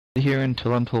Here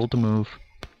until I'm told to move.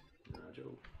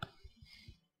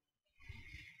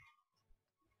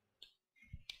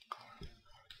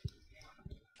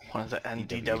 What is it?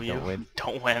 NDW?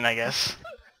 Don't win, I guess.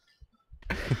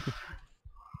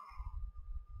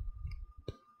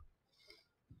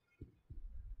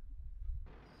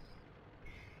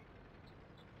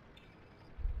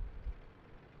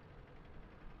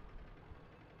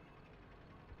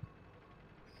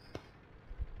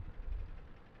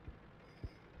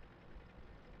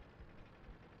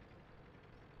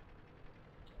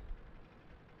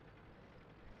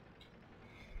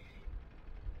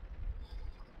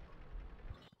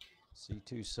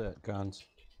 C2 set, guns.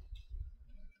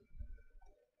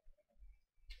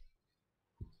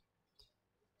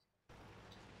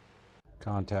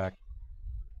 Contact.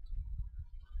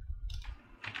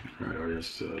 Alright,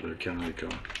 artists, they're counter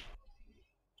recon.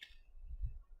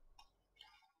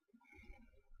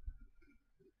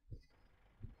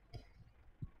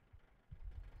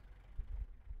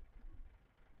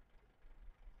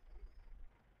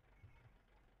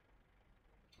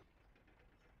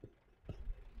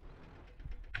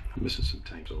 I'm missing some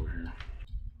tanks over here.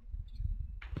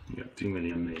 You got too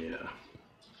many on the,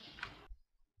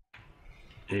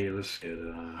 Hey, let's get,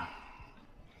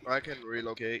 I can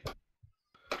relocate.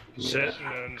 yeah.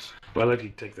 Well, I let you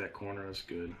take that corner, that's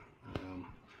good.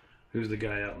 Who's the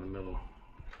guy out in the middle?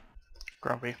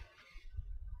 Grumpy.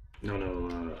 No,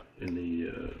 in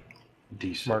the,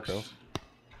 D6. Marco.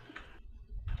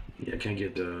 Yeah, I can't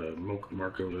get,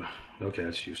 Marco to... Okay,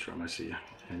 that's you, Strum, I see you.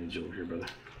 I need you over here, brother.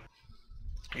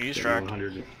 Use track.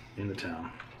 100 in the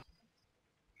town.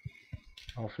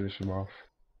 I'll finish him off.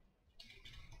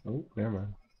 Oh, never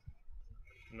mind.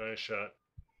 Nice shot.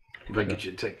 If I get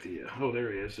you to take the... oh,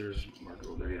 there he is. There's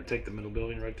Marco over there. Yeah, take the middle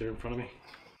building right there in front of me.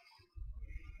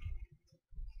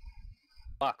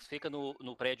 Max, fica no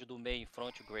prédio do meio, em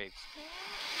front of Graves.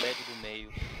 Prédio do meio.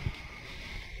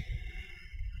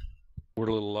 We're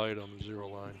a little light on the zero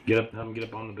line. Get up, have him get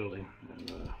up on the building.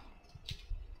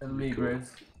 And, Me, cool.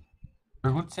 Graves.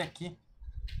 Pergunta se aqui.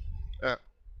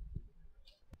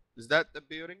 Is that the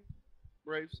building,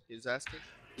 Braves? He's asking.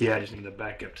 Yeah, I just need to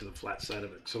back up to the flat side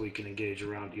of it so we can engage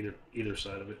around either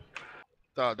side of it.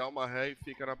 Tá, dá uma ré e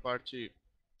fica na parte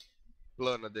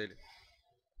plana dele.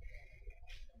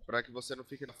 Pra que você não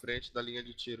fique na frente da linha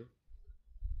de tiro.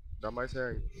 Dá mais ré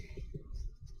aí.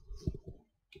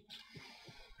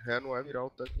 Ré não é virar o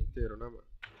tanque inteiro, né, mano?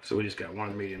 So we just got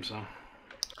one medium, huh?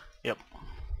 Yep.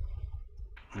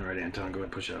 Alright, Anton, go ahead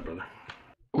and push out, brother.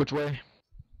 Which way?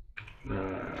 Go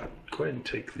ahead and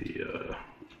take the,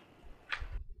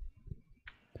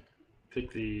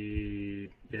 take the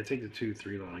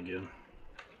 2-3 line again.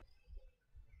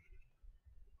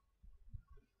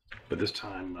 But this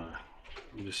time,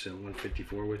 I'm just send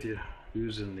 154 with you.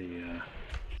 Who's in the,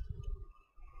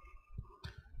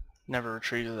 Never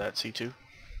retreated at C2.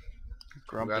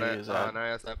 Grumpy Got it. is at...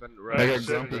 right. I got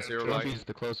Grumpy. Zero Grumpy's light.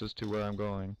 the closest to where I'm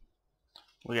going.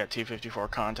 We got T-54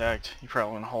 contact. You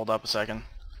probably want to hold up a second.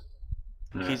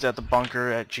 Right. He's at the bunker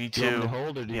at G2. Do you want me to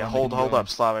hold, or do you Yeah, want me to hold go? up,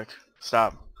 Slavic.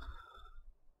 Stop.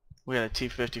 We got a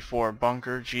T-54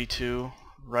 bunker, G2,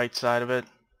 right side of it,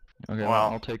 Okay, Well,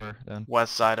 I'll take her then.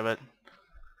 west side of it,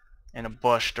 in a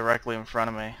bush directly in front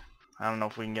of me. I don't know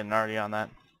if we can get an RD on that.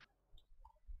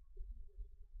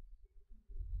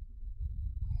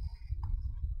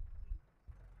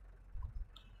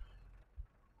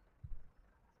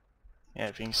 Yeah,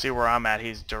 if you can see where I'm at,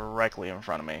 he's directly in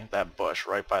front of me. That bush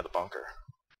right by the bunker.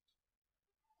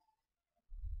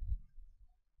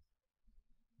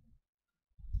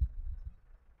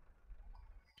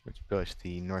 Which bush?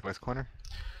 The northwest corner?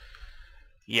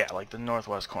 Yeah, like the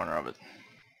northwest corner of it.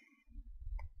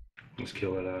 let's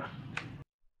kill it,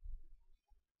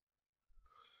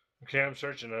 Okay, I'm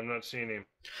searching. I'm not seeing him.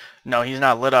 No, he's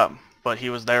not lit up, but he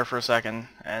was there for a second,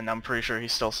 and I'm pretty sure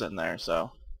he's still sitting there,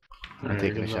 so... I'm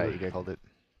taking a shot. You guys hold it.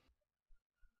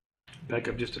 Back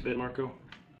up just a bit, Marco.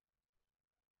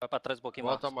 Vai pra trás um pouquinho,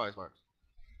 Marcos. Volta mais, Marcos.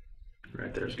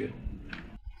 Right there's good.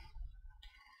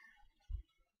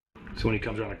 So when he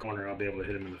comes around the corner, I'll be able to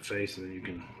hit him in the face, and then you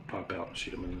can pop out and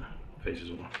shoot him in the face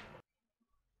as well.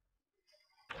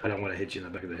 I don't want to hit you in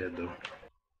the back of the head, though.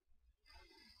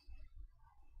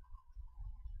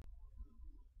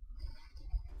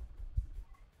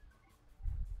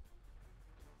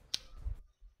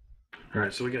 All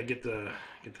right, so we gotta get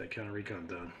that counter recon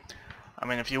done. I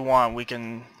mean, if you want, we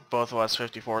can, both of us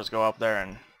 54s go up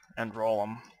there and roll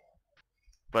them.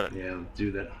 But, Yeah,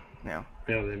 do that. yeah.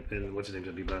 Yeah, then what's his name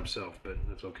gonna be by himself, but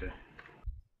that's okay.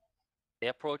 They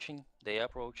approaching. They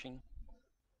approaching.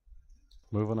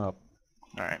 Moving up.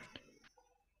 Alright.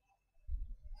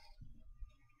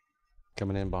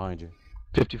 coming in behind you.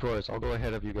 54s, I'll go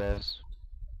ahead of you guys.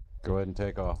 Go ahead and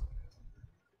take off.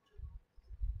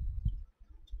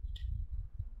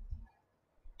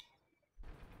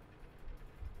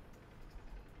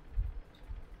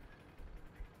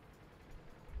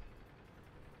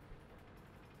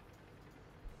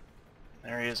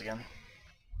 There he is again.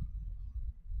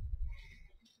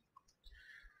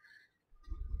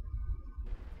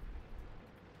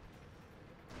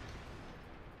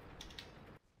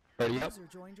 Ready up? User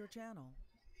joined your channel.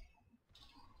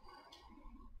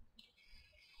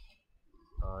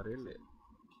 Really?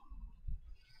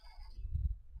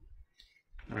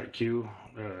 Alright, Q,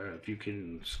 if you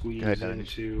can squeeze Go ahead,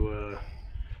 Dodge. into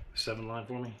 7 line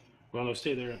for me. Well, no,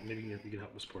 stay there. Maybe you can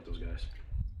help us support those guys.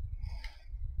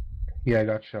 Yeah, I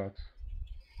got shots.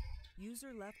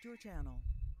 User left your channel.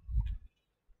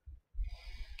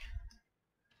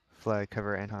 Flag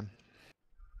cover Anton.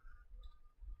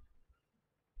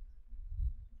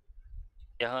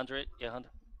 Yeah, 100. Yeah, 100.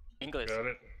 English. Got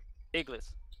it. English.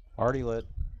 Already lit.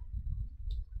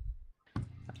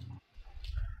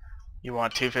 You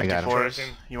want two I got him. 54s?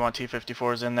 Tracking. You want two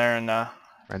 54s in there and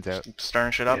Runs out.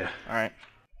 stirring shit up? Yeah. Alright.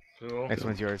 Cool. Next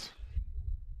one's yours.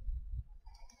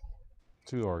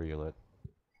 2 already lit.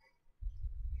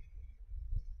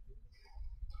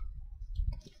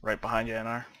 Right behind you,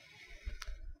 NR.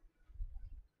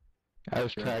 I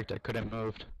was tracked, I couldn't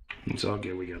move. It's all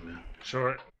good, we got man.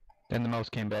 Short. Then the mouse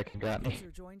came back and got me.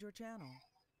 User joined your channel.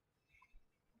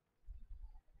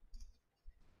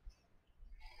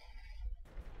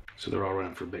 So they're all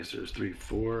running for base. There's 3,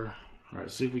 4. Alright,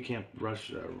 see if we can't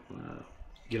rush,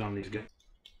 get on these guys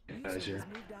User here. was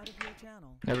moved out of your channel.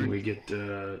 Can we get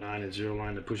 9 and 0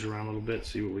 line to push around a little bit,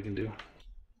 see what we can do?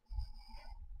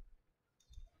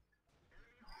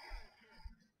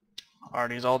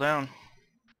 Artie's all down.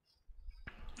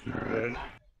 Alright.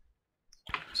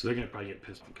 So they're gonna probably get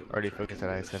pissed because Already focused at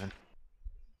I-7.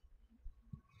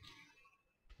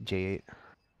 J8.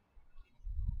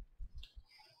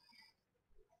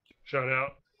 Shot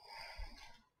out.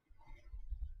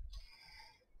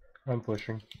 I'm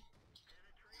pushing.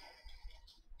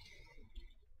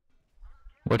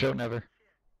 Watch out, never.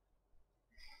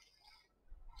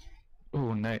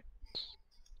 Ooh, nice.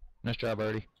 Nice job,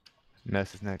 Artie.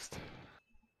 Ness is next.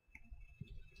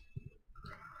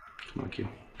 Come on, Q.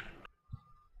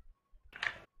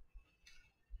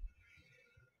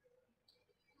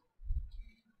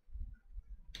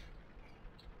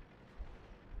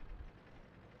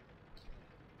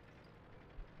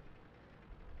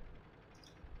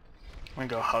 I'm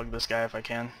gonna go hug this guy if I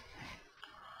can.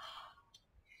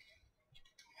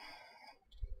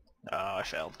 Oh, I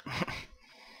failed.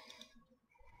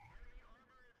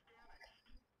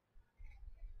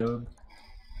 Noob.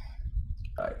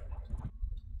 Alright.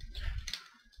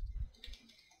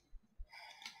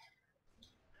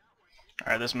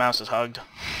 Alright, this mouse is hugged.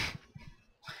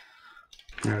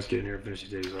 Alright, let's get in here and finish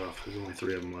these days off. There's only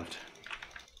 3 of them left.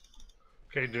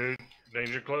 Okay, dude.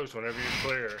 Danger close whenever you're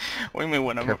clear. What do you mean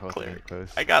when I'm Careful with clear? danger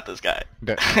close. I got this guy.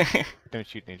 Don't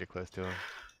shoot danger close to him.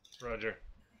 Roger.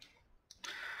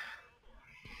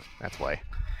 That's why.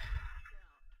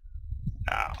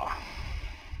 Ow.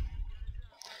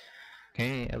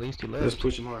 Okay, at least you Let's lived.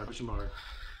 push him hard, push him hard.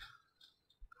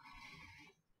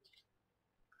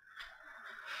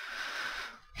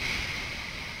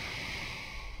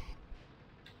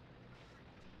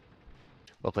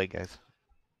 Well played, guys.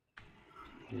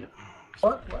 Yeah.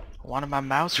 What? Wanted my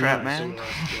mouse trap, Alright, man.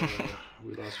 So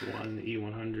we lost 1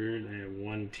 E100 and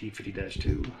 1 T50-2.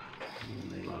 And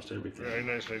they lost everything. Very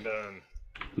nicely done.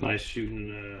 Nice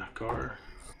shooting car.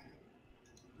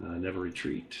 Never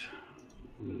retreat.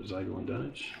 Zygo and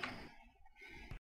Dunnage.